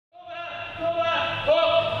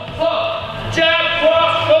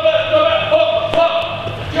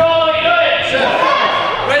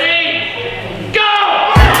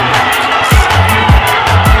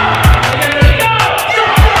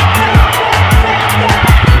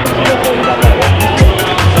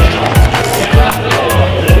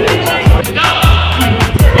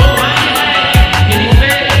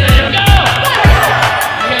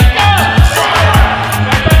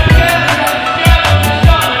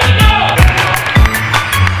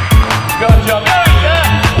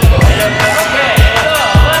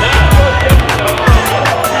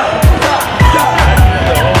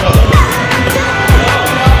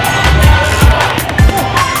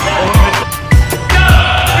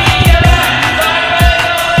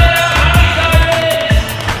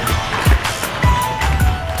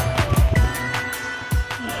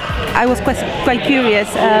I was quite curious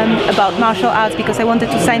about martial arts because I wanted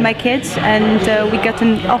to sign my kids, and we got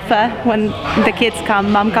an offer when the kids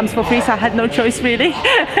come. Mum comes for free, so I had no choice really.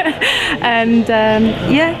 And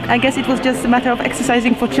yeah, I guess it was just a matter of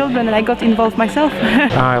exercising for children, and I got involved myself.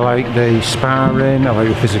 I like the sparring, I like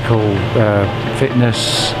the physical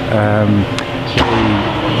fitness, I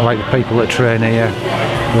like the people that train here.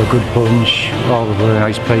 They're a good bunch, all the really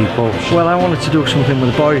nice people. Well, I wanted to do something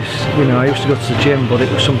with the boys. You know, I used to go to the gym, but it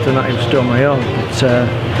was something that I used to do on my own. But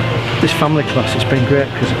this family class, it's been great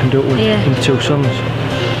because I can do it with my two sons.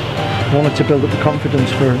 I wanted to build up the confidence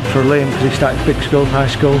for Liam because he started big school, high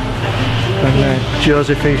school. And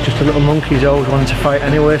Joseph, he's just a little monkey, he's always wanted to fight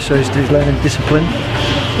anyway, so he's learning discipline.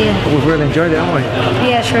 Yeah. But we've really enjoyed it, haven't we?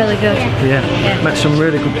 Yeah, it's really good. Yeah. Met some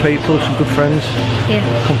really good people, some good friends. Yeah.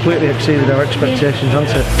 Completely exceeded our expectations,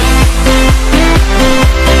 hasn't it?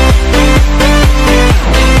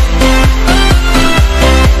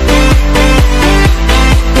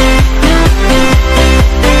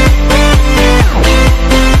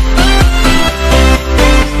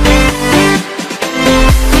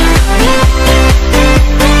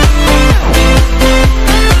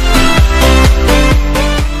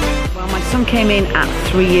 Came in at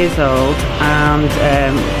 3 years old, and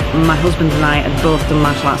my husband and I had both done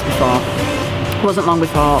martial arts before. It wasn't long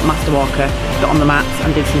before Master Walker got on the mats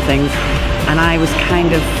and did some things, and I was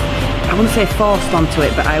kind of, I wouldn't say forced onto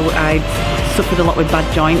it, but I suffered a lot with bad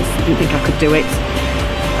joints. I didn't think I could do it.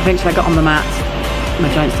 Eventually I got on the mat,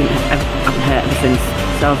 my joints haven't hurt ever since,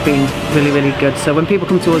 so I've been really good. So when people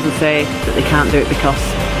come to us and say that they can't do it because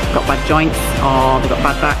they've got bad joints or they've got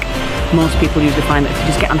bad back, most people usually find that if you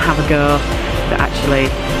just get on and have a go, that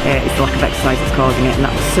actually it's the lack of exercise that's causing it, and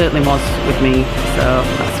that certainly was with me, so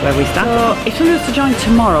that's where we started. So if somebody was to join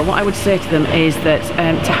tomorrow, what I would say to them is that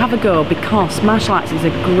to have a go, because martial arts is a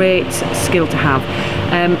great skill to have.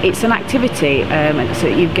 It's an activity, so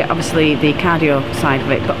you get obviously the cardio side of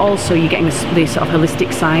it, but also you're getting the sort of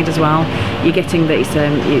holistic side as well. You're getting that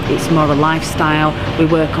it's more of a lifestyle. We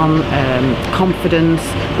work on confidence,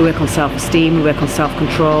 we work on self-esteem, we work on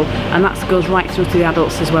self-control, and that goes right through to the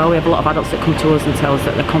adults as well. We have a lot of adults that come to us and tell us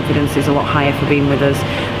that their confidence is a lot higher for being with us.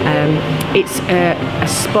 It's a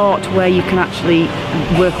sport where you can actually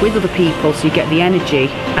work with other people, so you get the energy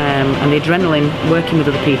and the adrenaline working with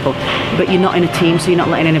other people, but you're not in a team, so you're not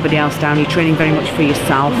letting anybody else down. You're training very much for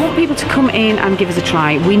yourself. We want people to come in and give us a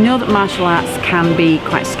try. We know that martial arts can be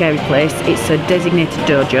quite a scary place. It's a designated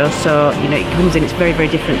dojo, so you know it comes in, it's very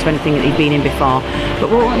different to anything that you've been in before. But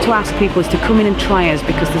what we want to ask people is to come in and try us,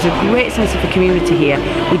 because there's a great sense of the community here.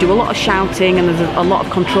 We do a lot of shouting and there's a lot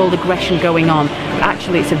of controlled aggression going on. But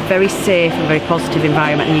actually it's a very safe and very positive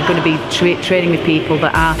environment, and you're going to be training with people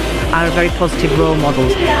that are very positive role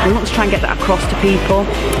models. We want to try and get that across to people.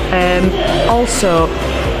 Also,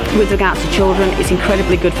 with regards to children, it's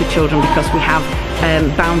incredibly good for children because we have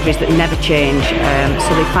boundaries that never change,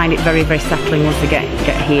 so they find it very settling once they get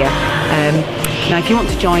here. Now if you want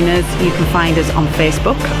to join us, you can find us on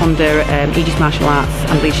Facebook under Aegis Martial Arts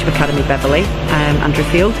and Leadership Academy Beverley and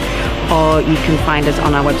Driffield, or you can find us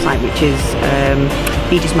on our website, which is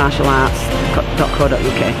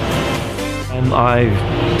aegismartialarts.co.uk. I've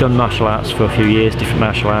done martial arts for a few years, different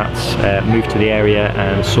martial arts, moved to the area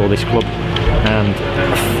and saw this club, and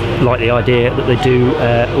like the idea that they do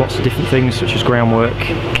lots of different things such as groundwork,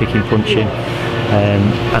 kicking, punching,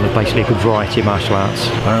 and basically a good variety of martial arts.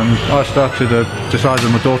 I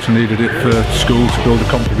decided my daughter needed it for school to build her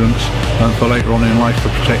confidence and for later on in life for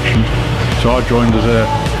protection. So I joined as a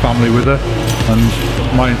family with her, and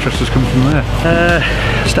my interest has come from there.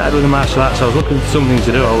 Started with the martial arts. I was looking for something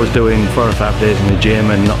to do. I was doing 4 or 5 days in the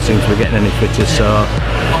gym and not seemed to be getting any fitter, so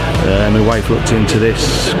my wife looked into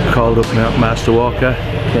this, called up Master Walker,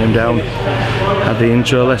 came down, had the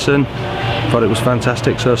intro lesson, thought it was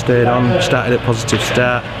fantastic, so stayed on, started at Positive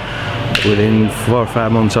Start. Within 4 or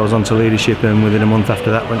 5 months I was on to leadership, and within a month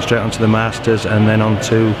after that went straight on to the Masters and then on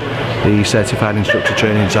to the certified instructor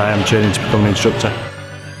training, so I am training to become an instructor.